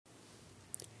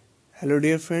Hello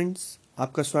dear friends,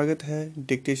 आपका स्वागत है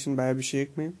डिक्टेशन बाय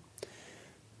अभिषेक में,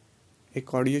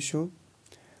 एक ऑडियो शो।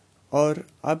 और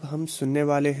अब हम सुनने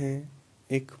वाले हैं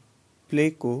एक प्ले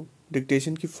को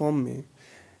डिक्टेशन की फॉर्म में।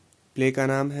 प्ले का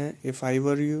नाम है इफ़ आई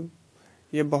वर यू।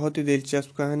 यह बहुत ही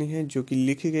दिलचस्प कहानी है जो कि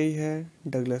लिखी गई है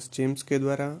डगलस जेम्स के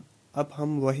द्वारा। अब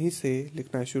हम वहीं से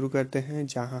लिखना शुरू करते हैं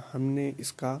जहां हमने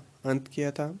इसका अंत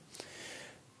किया था।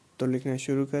 तो लिखना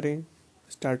शुरू करें।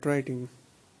 Start writing.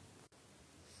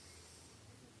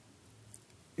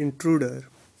 Intruder.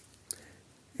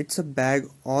 It's a bag,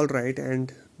 all right,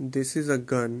 and this is a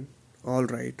gun, all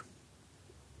right.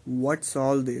 What's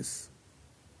all this?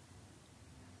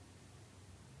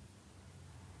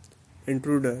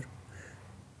 Intruder.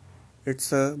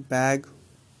 It's a bag,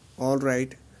 all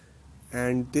right,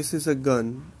 and this is a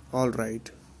gun, all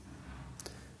right.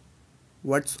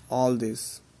 What's all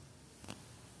this?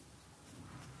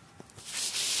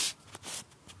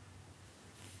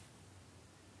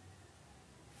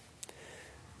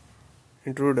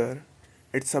 Intruder.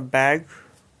 It's a bag,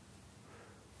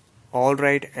 all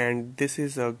right, and this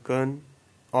is a gun,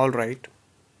 all right.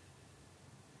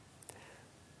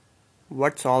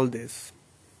 What's all this?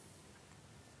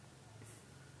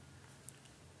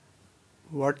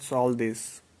 What's all this?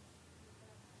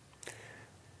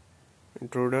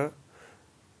 Intruder.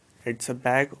 It's a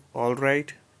bag, all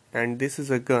right, and this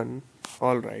is a gun,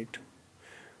 all right.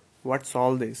 What's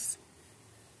all this?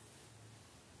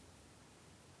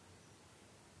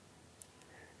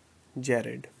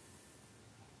 Jared.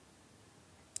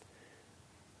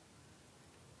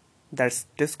 That's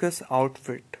discuss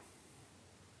outfit.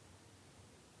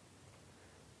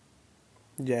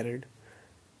 Jared.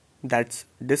 That's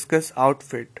discuss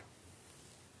outfit.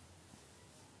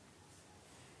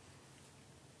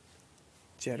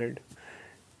 Jared.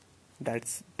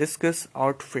 That's discuss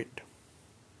outfit.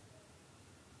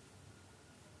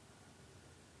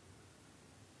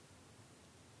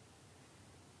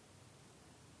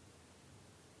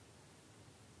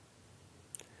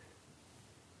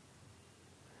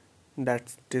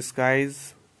 That's disguise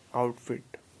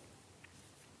outfit.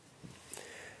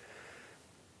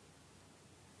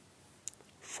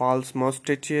 False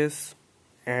mustaches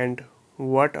and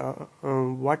what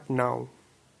now?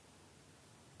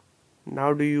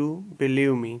 Now do you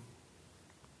believe me?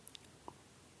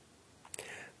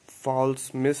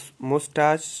 False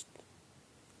mustache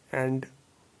and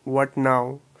what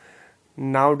now?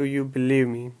 Now do you believe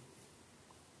me?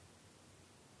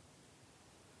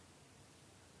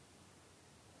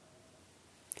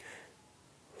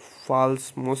 False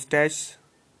mustaches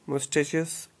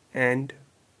and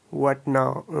what now?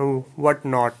 What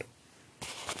not?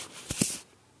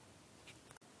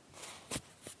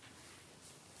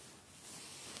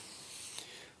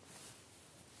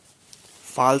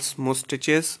 False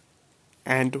mustaches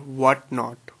and what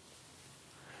not?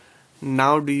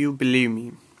 Now do you believe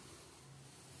me?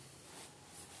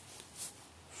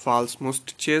 False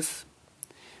mustaches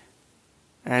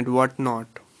and what not?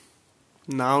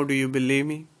 Now do you believe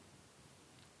me?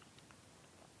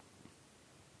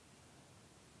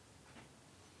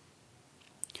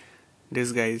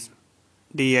 Disguise.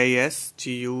 Disguise.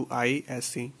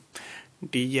 Disguise.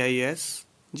 Disguise.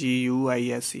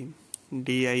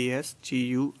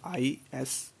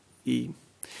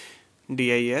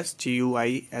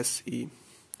 Disguise.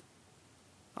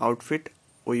 Outfit.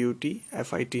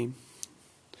 Outfit.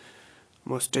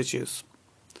 Mustaches.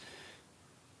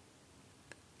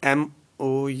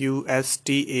 Moustaches.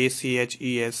 Moustaches.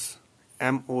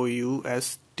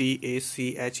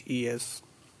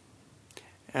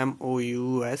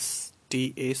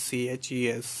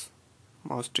 Moustaches.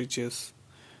 Mustaches.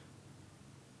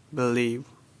 Believe.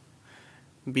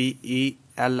 Believe.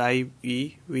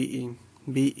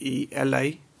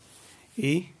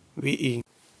 Believe.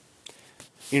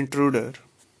 Intruder.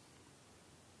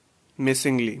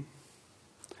 Missingly.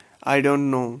 I don't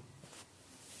know.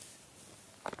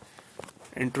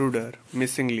 Intruder.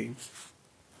 Missingly.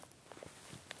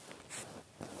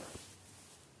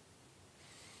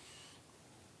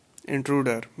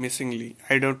 Intruder. Missingly.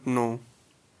 I don't know.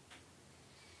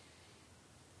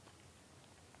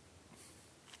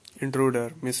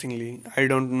 Intruder. Missingly. I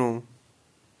don't know.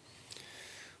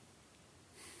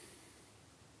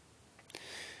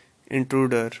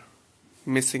 Intruder.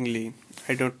 Missingly.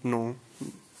 I don't know.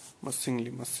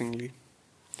 Missingly. Musingly.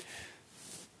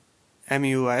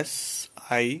 Missingly.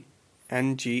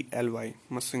 Musingly.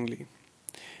 Musingly.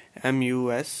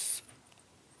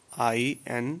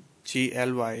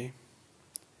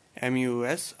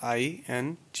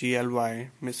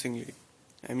 Missingly.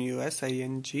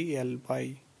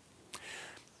 Musingly.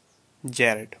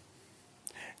 Jared.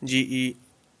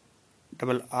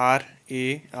 double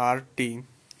R-A-R-D,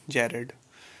 Jared.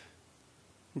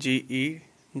 Gerard,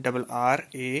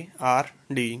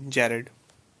 Jared.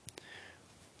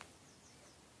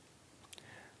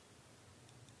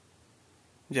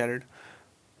 Jared.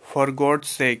 For God's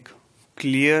sake,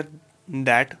 clear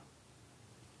that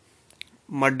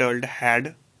muddled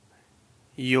head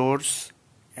yours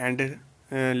and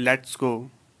let's go.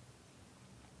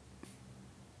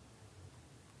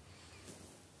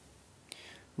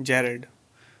 Jared.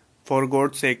 For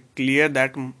God's sake, clear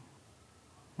that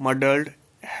muddled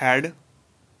head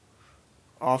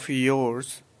of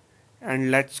yours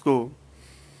and let's go.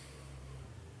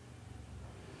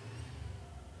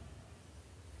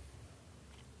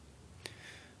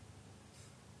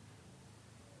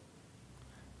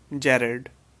 Jared.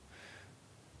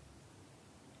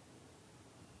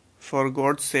 For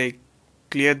God's sake,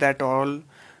 clear that all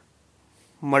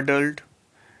muddled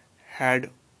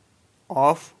head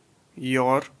off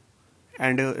your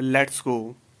and let's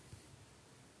go.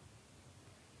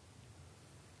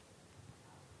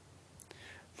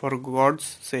 For God's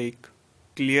sake,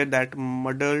 clear that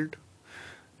muddled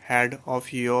head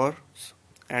of yours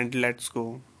and let's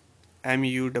go.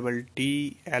 Muddled,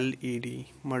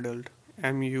 muddled.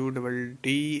 Muddled,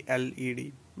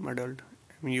 muddled.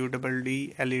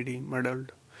 Muddled,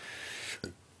 muddled.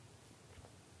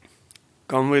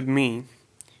 Come with me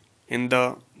in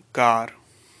the car.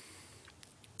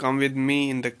 Come with me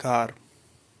in the car.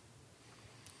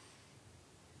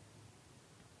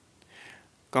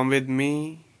 Come with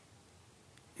me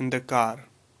in the car.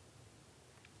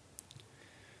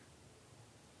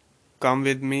 Come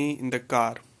with me in the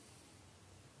car.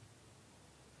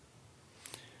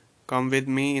 Come with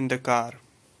me in the car.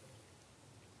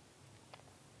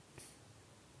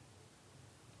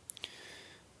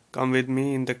 Come with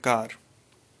me in the car.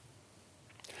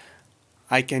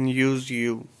 I can use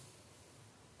you.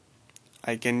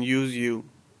 I can use you.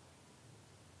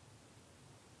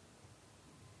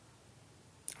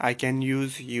 I can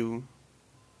use you.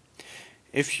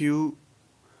 If you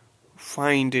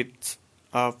find it's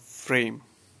a frame.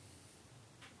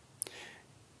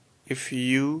 If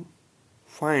you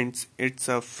finds it's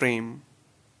a frame.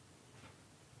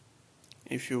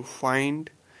 If you find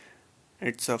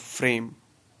it's a frame.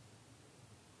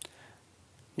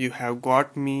 You have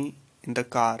got me in the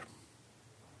car.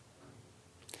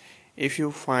 If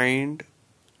you find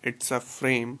it's a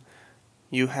frame,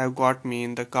 you have got me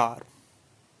in the car.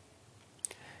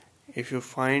 If you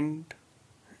find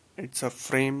it's a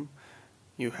frame,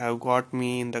 you have got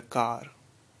me in the car.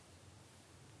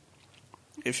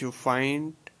 If you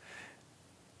find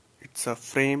it's a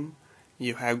frame,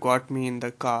 you have got me in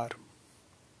the car.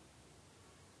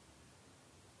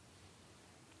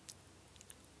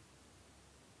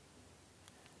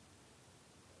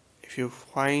 If you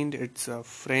find it's a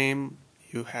frame,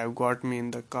 you have got me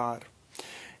in the car.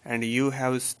 And you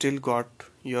have still got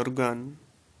your gun.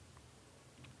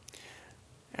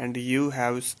 And you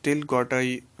have still got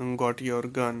your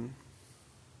gun.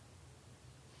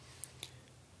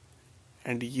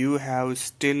 And you have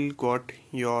still got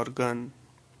your gun.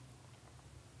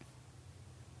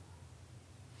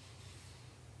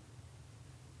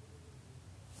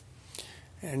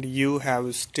 And you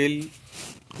have still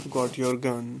got your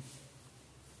gun.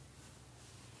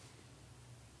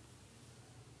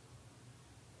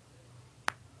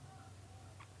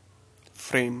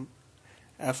 Frame.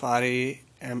 Frame.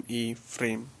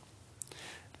 Frame.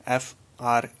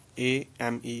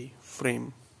 Frame.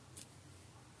 Frame.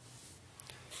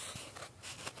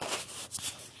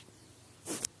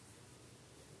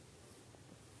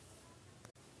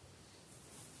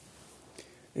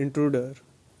 Intruder.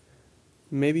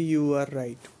 Maybe you are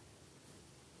right.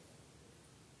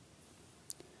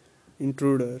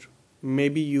 Intruder.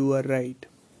 Maybe you are right.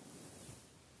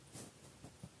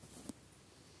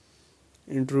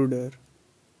 Intruder.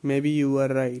 Maybe you are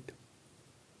right.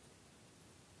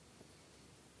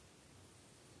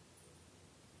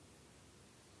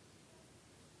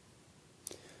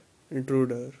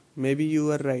 Intruder. Maybe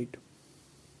you are right.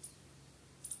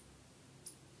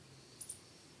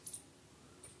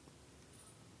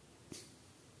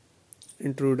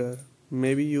 Intruder.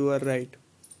 Maybe you are right.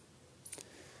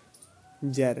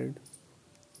 Jared.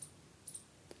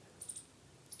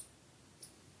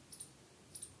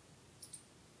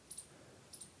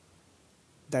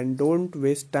 Then don't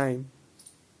waste time.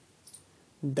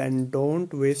 Then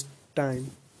don't waste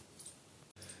time.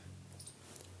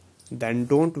 Then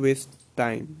don't waste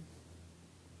time.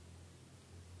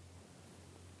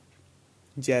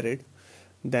 Jared.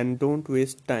 Then don't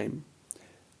waste time.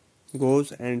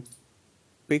 Goes and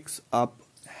picks up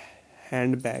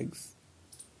handbags.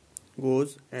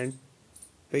 goes and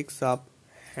picks up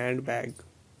handbag.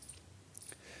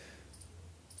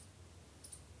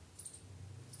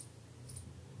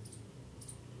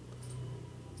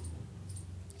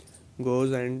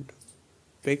 Goes and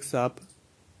picks up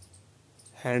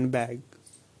handbag.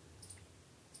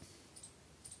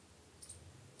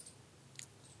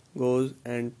 Goes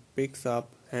and picks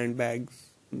up handbags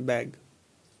bag.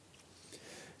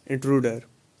 Intruder.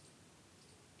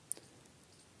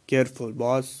 Careful,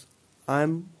 boss.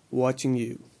 I'm watching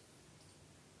you.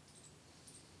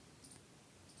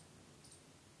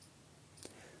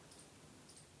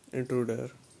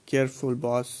 Intruder. Careful,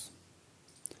 boss.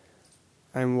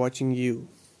 I'm watching you.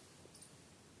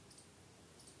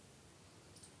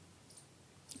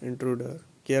 Intruder.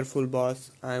 Careful,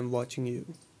 boss. I'm watching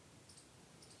you.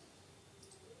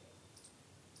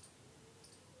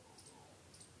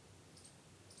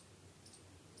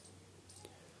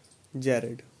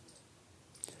 Jared.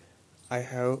 I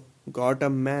have got a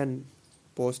man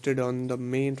posted on the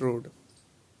main road.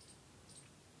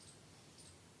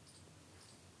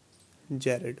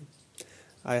 Jared.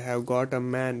 I have got a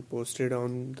man posted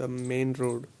on the main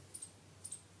road.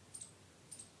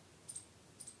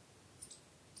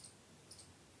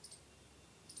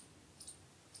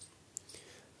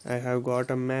 I have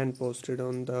got a man posted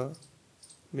on the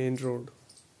main road.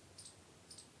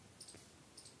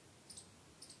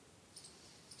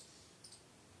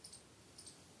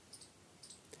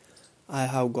 I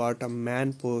have got a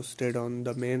man posted on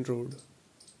the main road.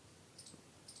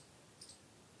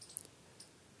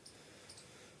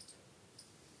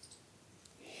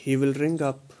 He will ring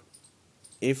up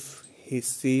if he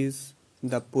sees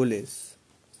the police.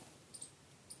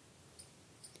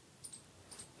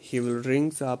 He will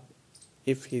ring up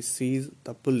if he sees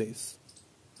the police.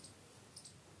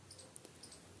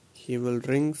 He will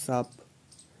ring up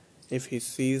if he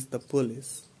sees the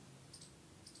police.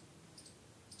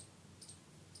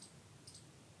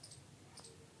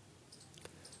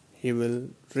 He will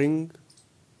ring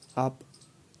up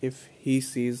if he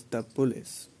sees the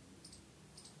police.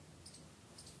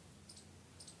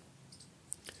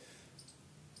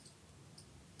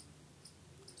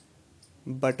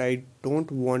 But I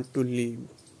don't want to leave.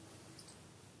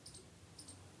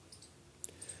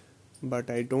 But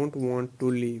I don't want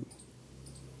to leave.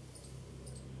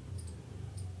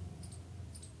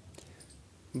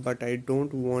 But I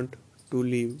don't want to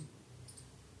leave.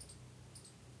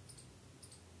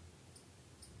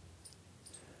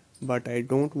 But I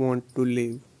don't want to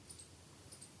leave.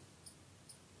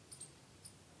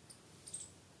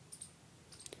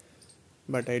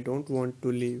 But I don't want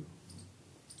to leave.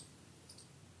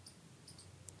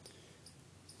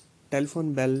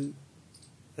 Telephone bell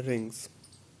rings.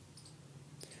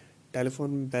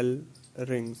 Telephone bell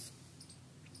rings.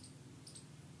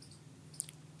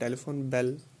 Telephone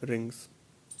bell rings.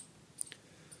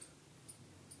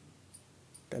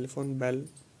 Telephone bell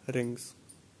rings.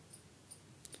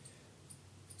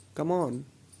 Come on.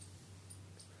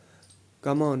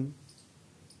 Come on.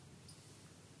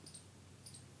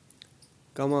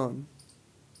 Come on.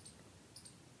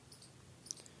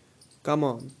 Come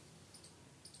on.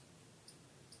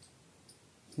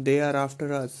 They are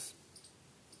after us.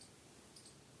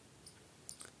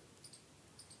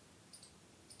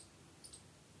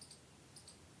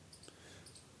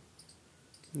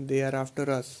 They are after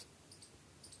us.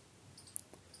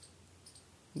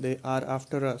 They are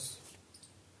after us.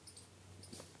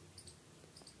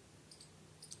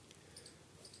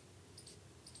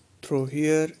 Through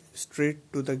here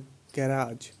straight to the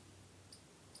garage.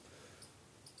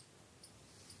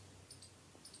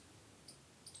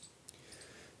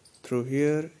 Through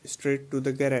here straight to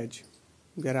the garage.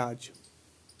 Garage.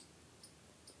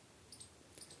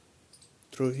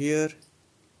 Through here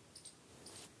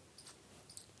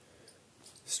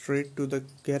straight to the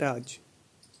garage.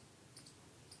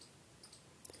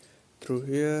 Through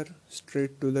here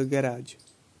straight to the garage.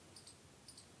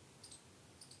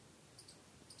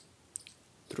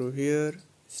 Through here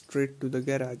straight to the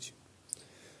garage.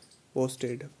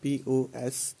 Posted. Posted.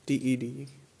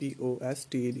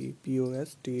 Posted.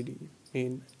 Posted.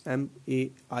 Main.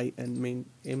 MAIN. Main.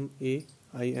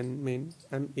 MAIN. Main.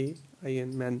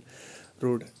 MAIN. Man.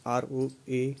 Road. ROAD.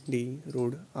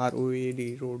 Road.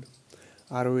 ROAD. Road.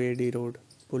 ROAD. Road.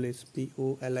 Police.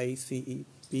 POLICE.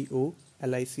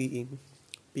 POLICE.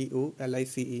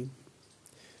 POLICE.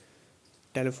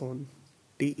 Telephone.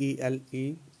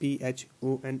 TELEPHONE.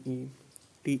 TELEPHONE.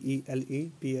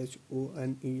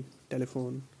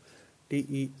 Telephone.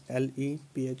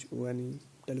 TELEPHONE.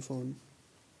 Telephone.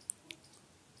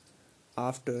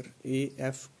 After.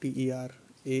 AFTER.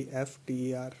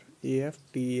 AFTER.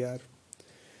 AFTER.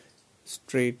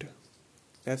 straight,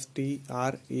 Straight,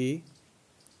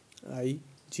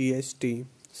 straight,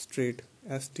 straight,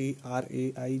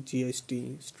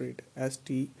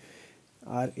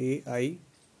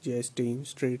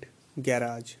 straight,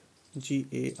 garage,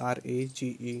 garage,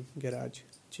 garage,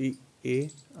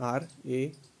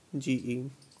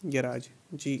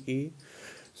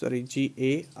 garage,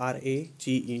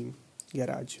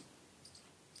 garage.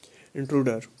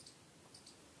 Intruder.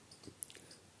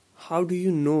 How do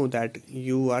you know that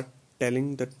you are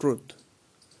telling the truth?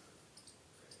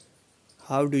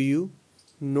 How do you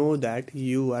know that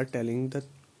you are telling the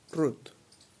truth?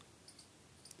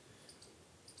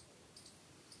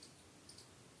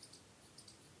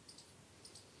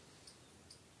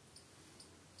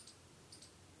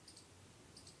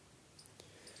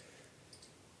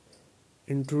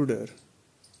 Intruder.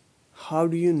 How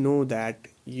do you know that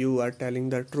you are telling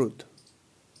the truth?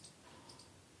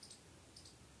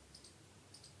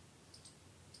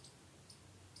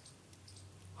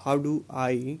 How do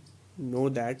I know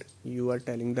that you are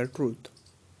telling the truth?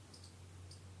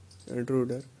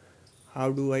 Intruder.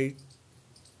 How do I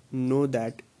know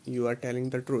that you are telling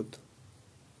the truth?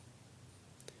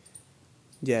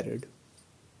 Jared.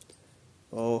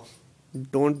 Oh,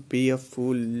 don't be a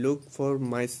fool. Look for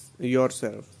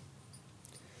yourself.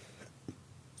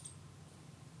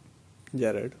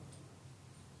 Jared.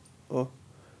 Oh,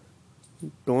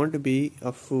 don't be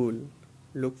a fool.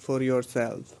 Look for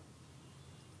yourself.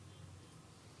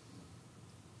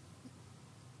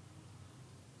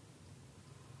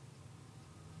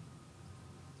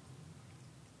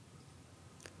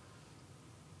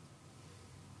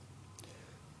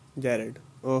 Jared.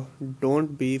 Oh,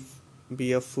 don't be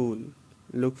a fool.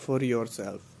 Look for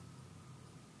yourself.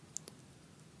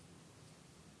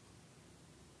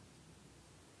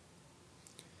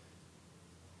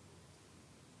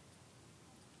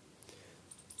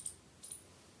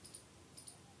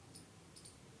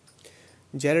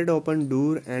 Jared opened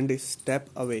door and step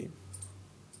away.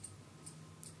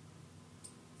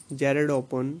 Jared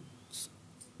opens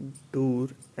door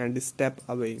and step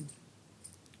away.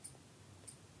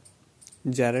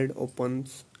 Jared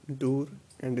opens door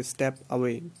and step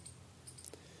away.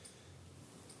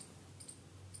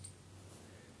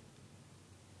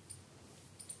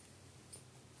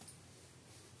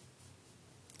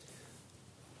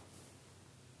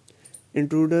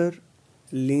 Intruder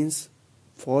leans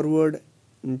forward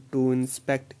to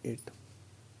inspect it.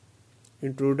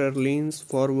 Intruder leans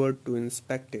forward to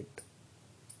inspect it.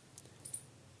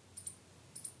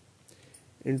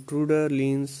 Intruder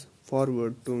leans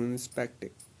forward to inspect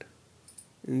it.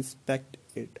 Inspect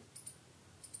it.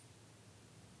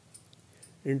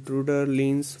 Intruder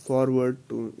leans forward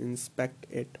to inspect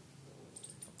it.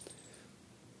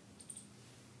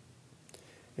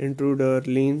 Intruder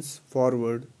leans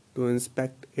forward to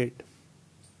inspect it.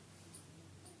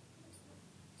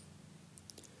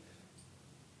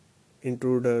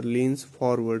 Intruder leans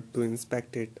forward to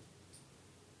inspect it.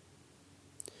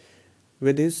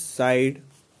 With his side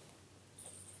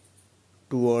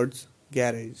towards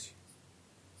garage.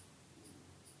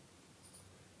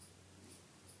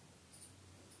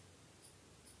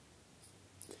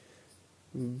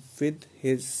 With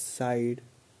his side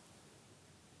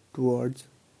towards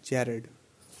Jared.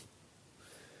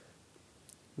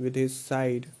 With his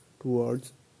side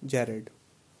towards Jared.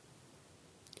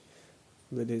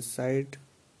 With his side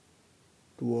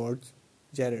towards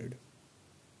Jared.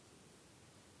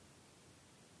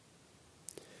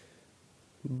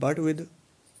 But with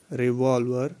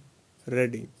revolver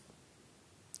ready.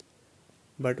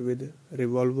 But with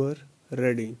revolver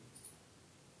ready.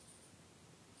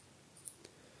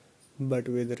 But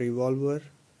with revolver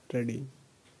ready.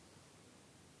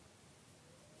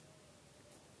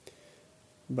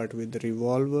 But with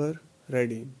revolver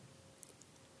ready.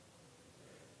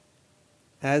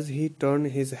 As he turned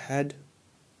his head,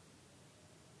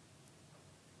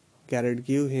 Garrett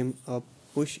gave him a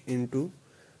push into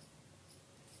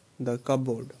the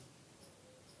cupboard.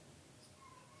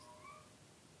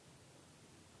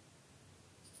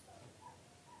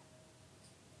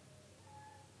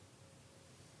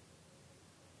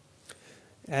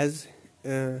 As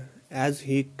as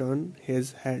he turned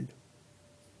his head,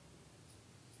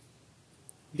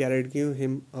 Garrett gave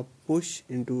him a push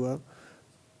into a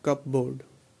cupboard,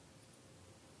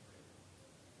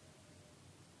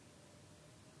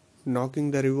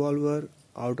 knocking the revolver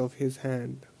out of his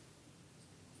hand.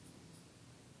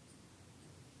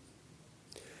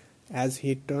 As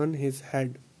he turned his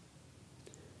head,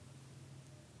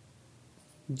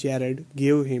 Jared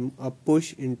gave him a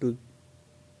push into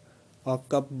a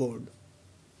cupboard,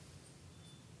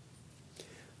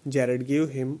 Jared gave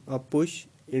him a push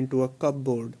into a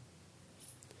cupboard.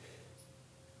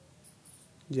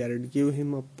 Jared gave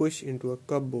him a push into a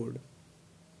cupboard,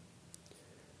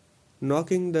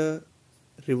 knocking the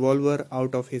revolver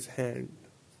out of his hand.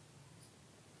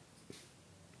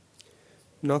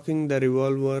 Knocking the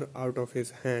revolver out of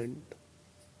his hand.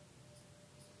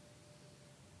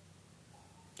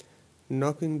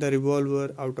 Knocking the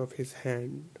revolver out of his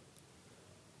hand.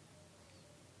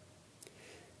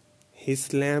 He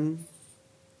slams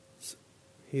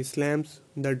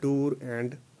the door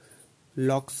and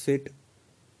locks it,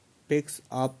 picks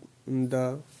up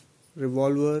the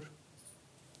revolver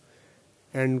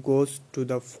and goes to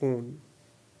the phone.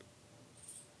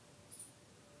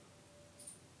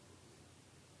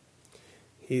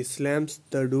 He slams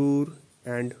the door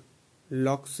and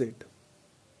locks it.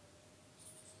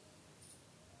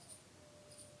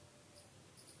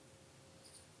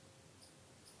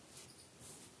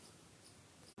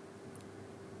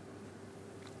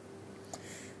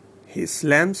 He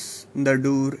slams the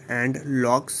door and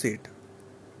locks it.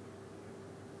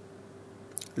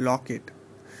 Lock it.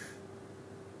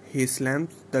 He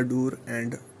slams the door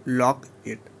and locks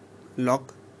it.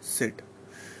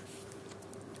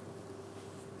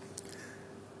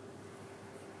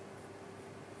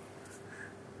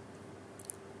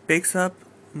 Picks up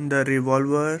the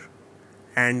revolver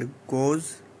and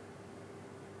goes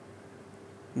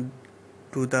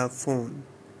to the phone.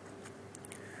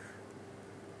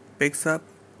 Picks up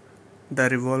the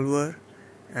revolver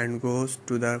and goes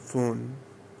to the phone.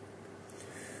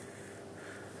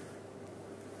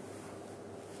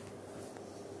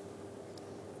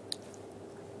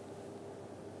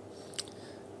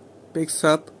 Picks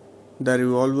up the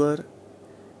revolver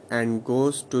and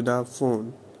goes to the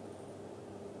phone.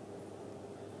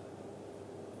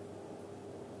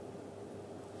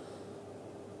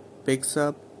 Picks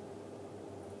up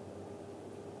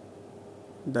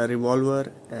the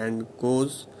revolver and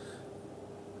goes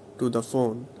to the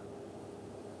phone,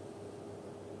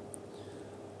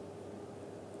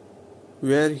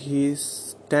 where he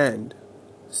stands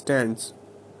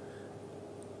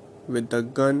with the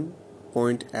gun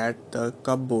pointed at the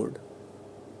cupboard.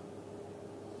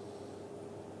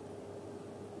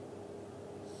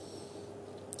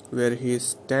 Where he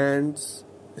stands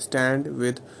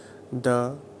with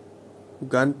the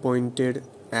gun pointed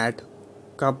at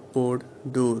cupboard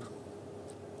door.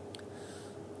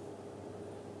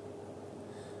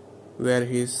 Where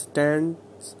he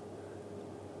stands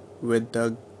with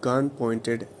the gun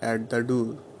pointed at the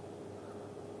door.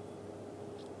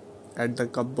 At the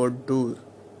cupboard door.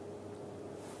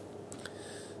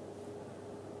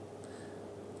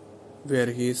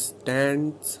 Where he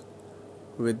stands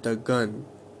with the gun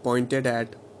pointed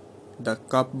at the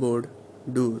cupboard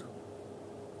door.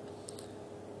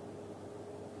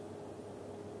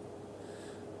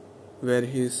 Where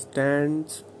he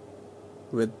stands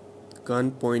with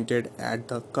gun pointed at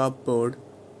the cupboard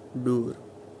door.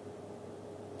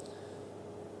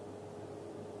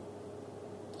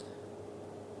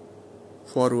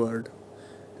 Forward.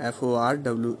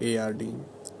 F-O-R-W-A-R-D.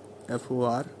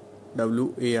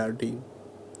 F-O-R-W-A-R-D.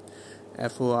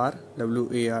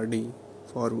 F-O-R-W-A-R-D.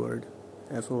 Forward.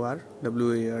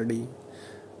 F-O-R-W-A-R-D.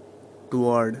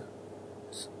 Toward.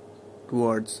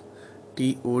 Towards.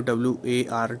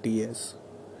 T-O-W-A-R-D-S.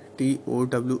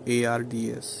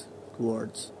 T-O-W-A-R-D-S.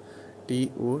 Towards.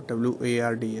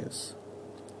 T-O-W-A-R-D-S.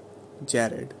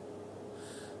 Jared.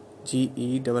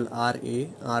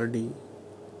 G-E-R-R-A-R-D.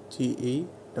 G-E-R-R-A-R-D.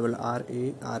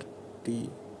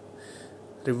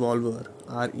 Revolver.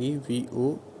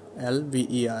 R-E-V-O-L-V-E-R.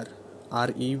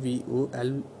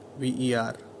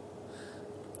 R-E-V-O-L-V-E-R.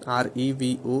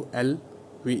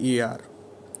 R-E-V-O-L-V-E-R.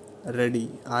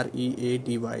 Ready.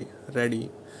 R-E-A-D-Y. Ready.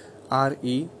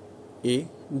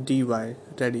 R-E-A-D-Y.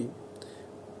 Ready.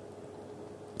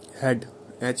 Head.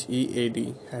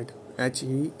 H-E-A-D. Head.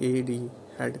 H-E-A-D.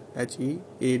 Head.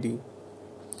 H-E-A-D.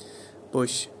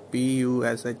 Push.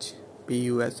 P-U-S-H.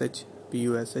 P-U-S-H.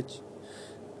 P-U-S-H.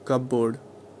 Cupboard.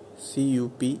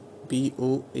 C-U-P-B-O-A-R-T.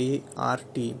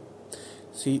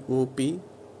 C-O-P.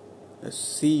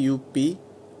 C-U-P-B-O-A-R-D.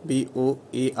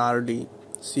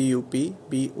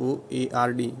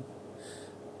 C-U-P-B-O-A-R-D.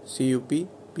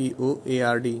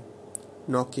 C-U-P-B-O-A-R-D.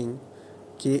 Knocking.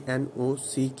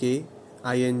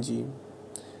 K-N-O-C-K-I-N-G.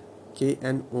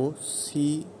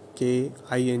 K-N-O-C-K-I-N-G.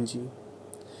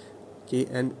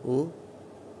 K-N-O-C-K-I-N-G.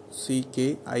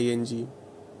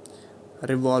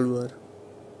 Revolver.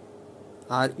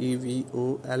 R-E-V-O-L-V-E-R.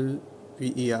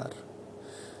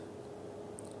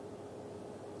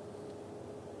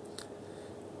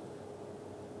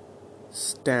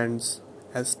 Stands.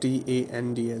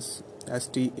 S-T-A-N-D-S. stands,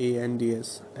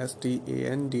 stands,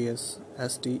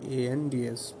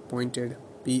 stands, pointed, pointed, pointed,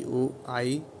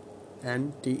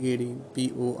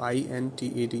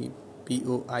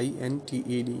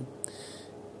 pointed,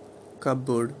 cupboard,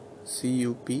 cupboard,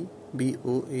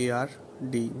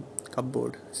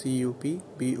 cupboard,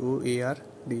 cupboard,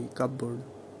 cupboard.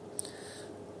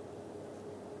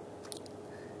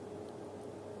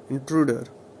 Intruder,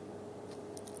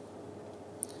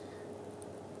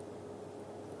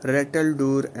 rattle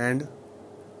door and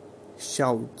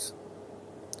shouts,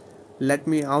 let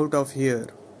me out of here.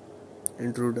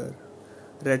 Intruder,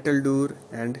 rattle door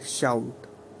and shout,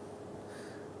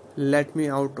 let me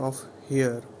out of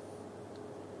here.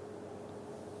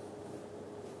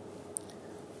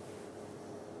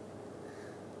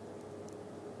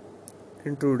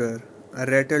 Intruder,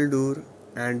 rattle door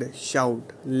and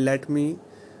shout, let me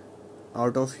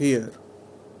out of here.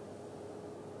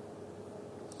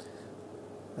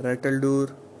 Rattle door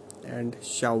and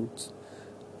shouts,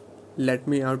 let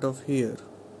me out of here.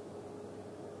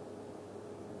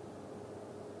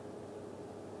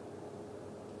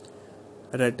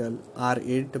 Rattle,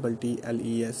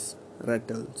 rattles, rattles,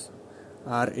 rattles,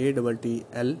 rattles,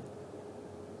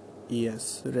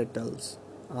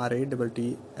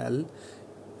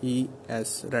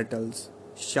 rattles, rattles,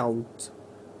 shouts,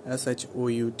 shouts,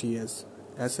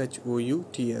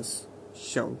 shouts,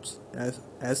 shouts,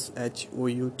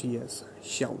 shouts,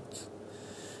 shouts.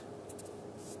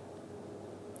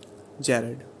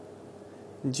 Jared,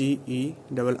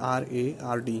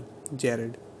 Gerard,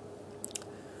 Jared.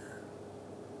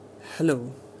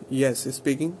 Hello, yes,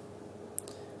 speaking.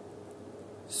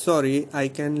 Sorry, I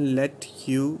can let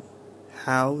you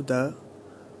have the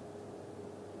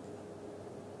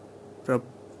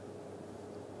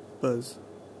purpose,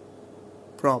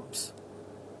 props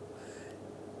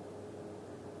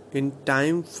in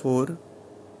time for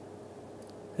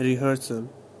rehearsal.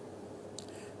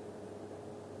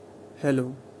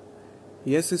 Hello,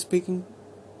 yes, speaking.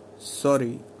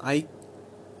 Sorry, I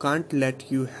can't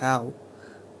let you have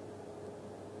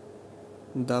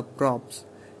the props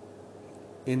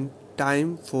in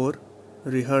time for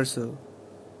rehearsal.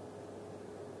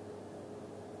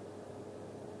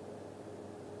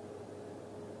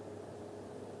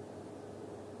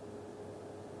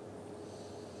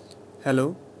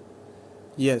 Hello,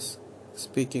 yes,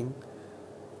 speaking.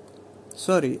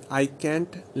 Sorry, I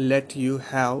can't let you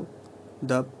have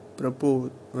the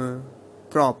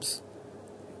props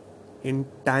in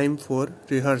time for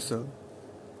rehearsal.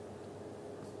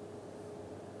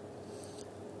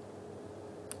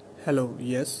 Hello,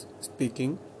 yes,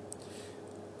 speaking.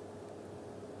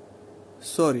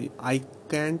 Sorry, I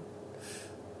can't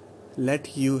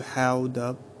let you have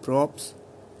the props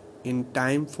in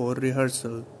time for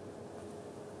rehearsal.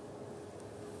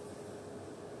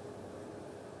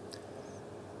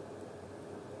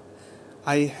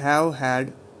 I have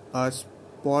had a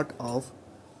spot of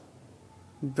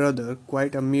brother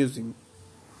quite amusing.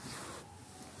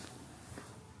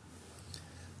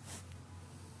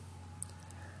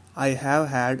 I have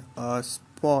had a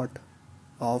spot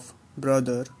of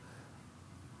brother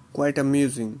quite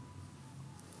amusing.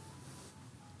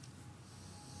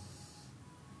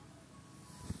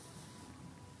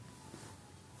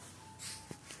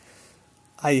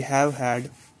 I have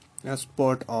had a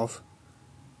spot of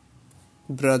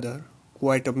brother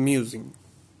quite amusing.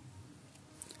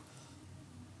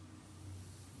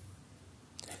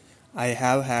 I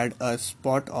have had a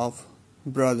spot of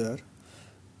brother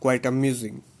quite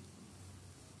amusing.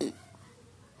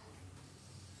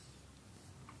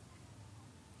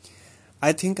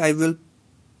 I think I will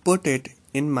put it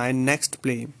in my next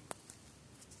play.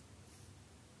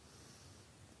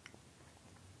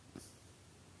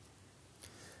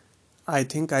 I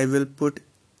think I will put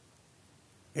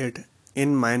it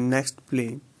in my next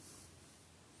play.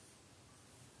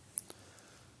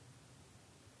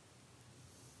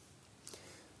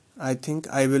 I think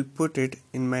I will put it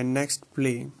in my next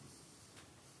play.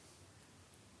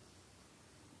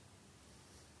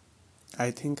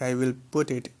 I think I will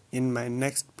put it in my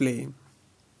next play.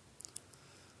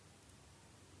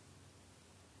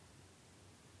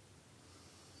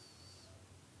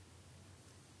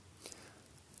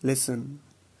 Listen,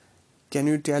 can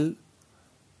you tell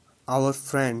our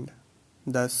friend,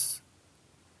 the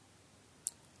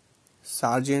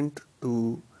sergeant,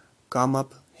 to come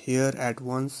up here at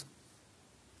once?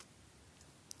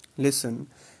 Listen,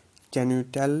 can you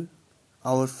tell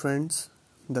our friends,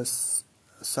 the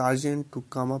sergeant, to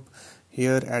come up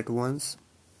here at once?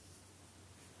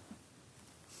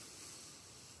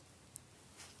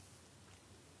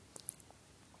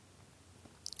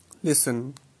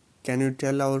 Listen, Can you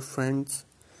tell our friend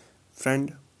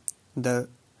the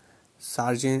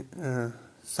sergeant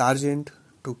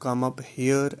to come up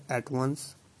here at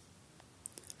once?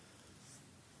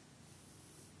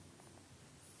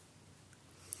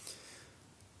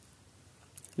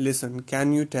 Listen,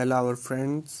 can you tell our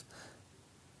friends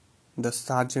the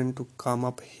sergeant to come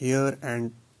up here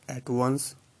and at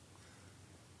once?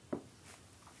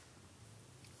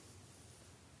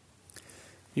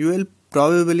 You will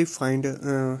probably find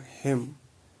him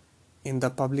in the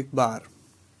public bar.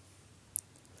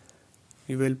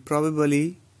 You will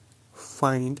probably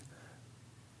find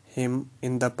him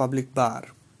in the public bar.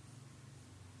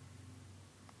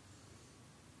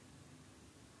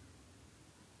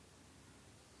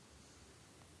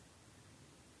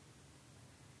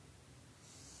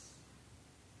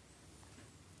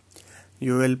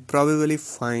 You will probably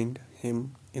find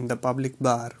him in the public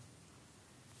bar.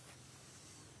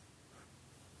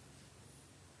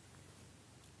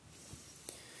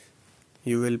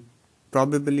 You will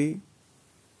probably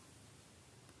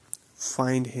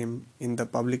find him in the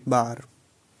public bar.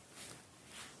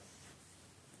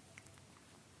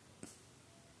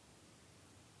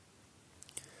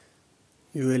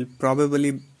 You will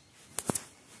probably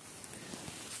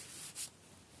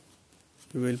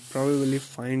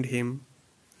find him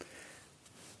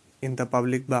in the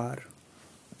public bar.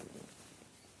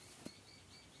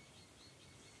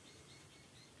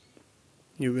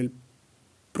 You will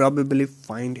probably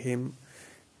find him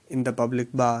in the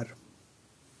public bar.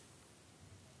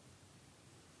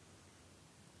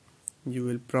 You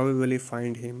will probably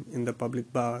find him in the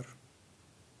public bar.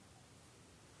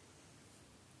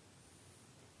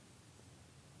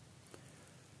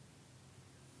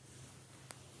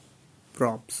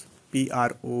 Props.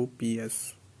 Props.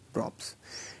 Props. Props.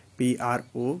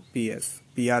 Rehearsal.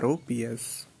 Rehearsal.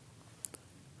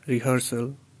 Rehearsal.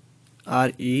 Rehearsal.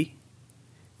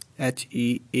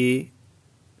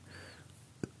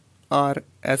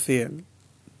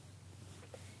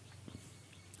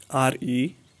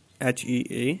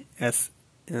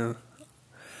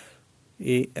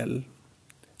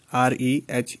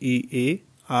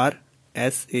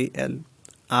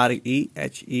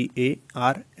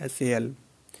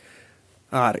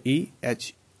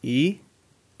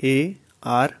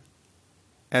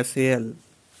 Rehearsal.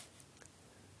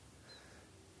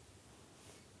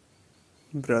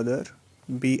 Brother.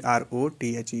 Brother. Brother. Brother.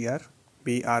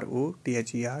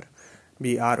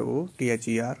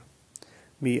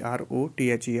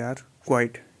 Brother.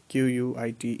 Quite.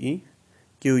 Quite.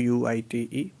 Quite.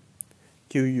 Quite.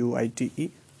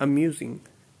 Amusing. Amusing.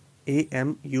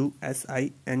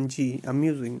 Amusing.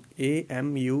 Amusing.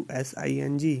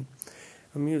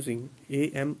 Amusing. Amusing.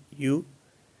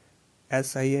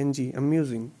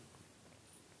 Amusing.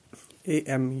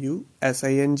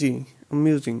 Amusing.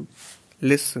 Amusing.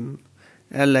 Listen.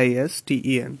 Listen. Listen.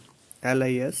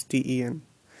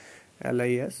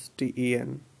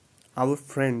 Listen. Our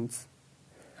friends.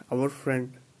 Our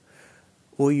friend.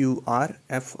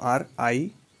 Ourfriend.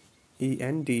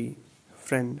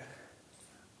 Friend.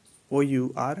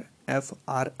 Ourfriend.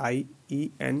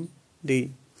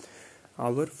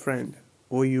 Our friend.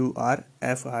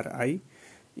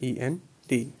 Ourfriend.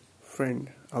 Friend.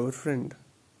 Our friend.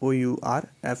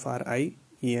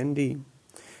 Ourfriend.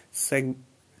 Sergeant.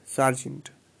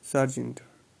 Sergeant. Sergeant.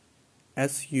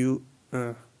 Sergeant.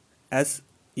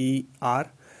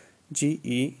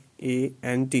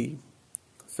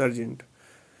 Sergeant. Sergeant. Sergeant.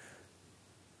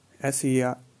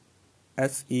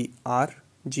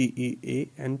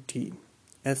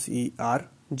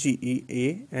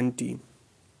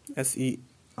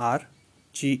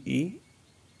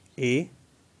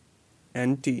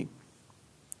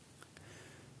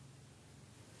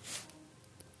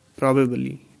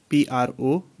 Probably.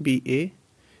 Probably.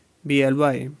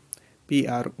 Probably.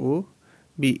 Probably.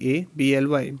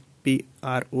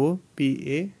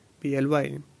 Probably.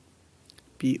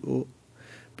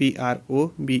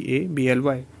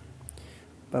 Probably.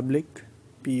 Public. Public.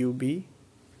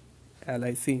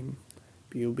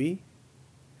 Public.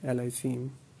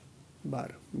 Bar.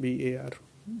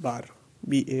 Bar. Bar.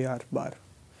 Bar.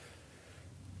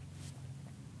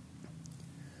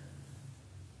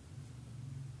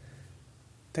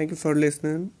 Thank you for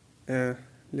listening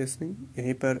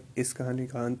यहीं पर इस कहानी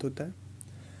का अंत होता है।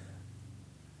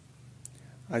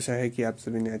 आशा है कि आप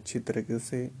सभी ने अच्छी तरीके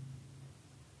से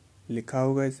लिखा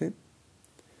होगा इसे।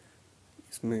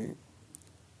 इसमें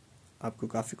आपको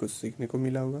काफ़ी कुछ सीखने को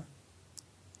मिला होगा।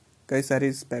 कई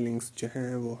सारी स्पेलिंग्स जो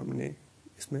हैं वो हमने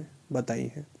इसमें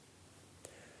बताई हैं,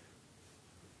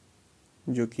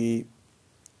 जो कि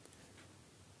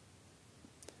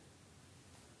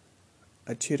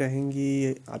अच्छी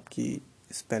रहेंगी आपकी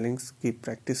स्पेलिंग्स की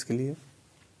प्रैक्टिस के लिए।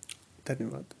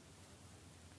 धन्यवाद।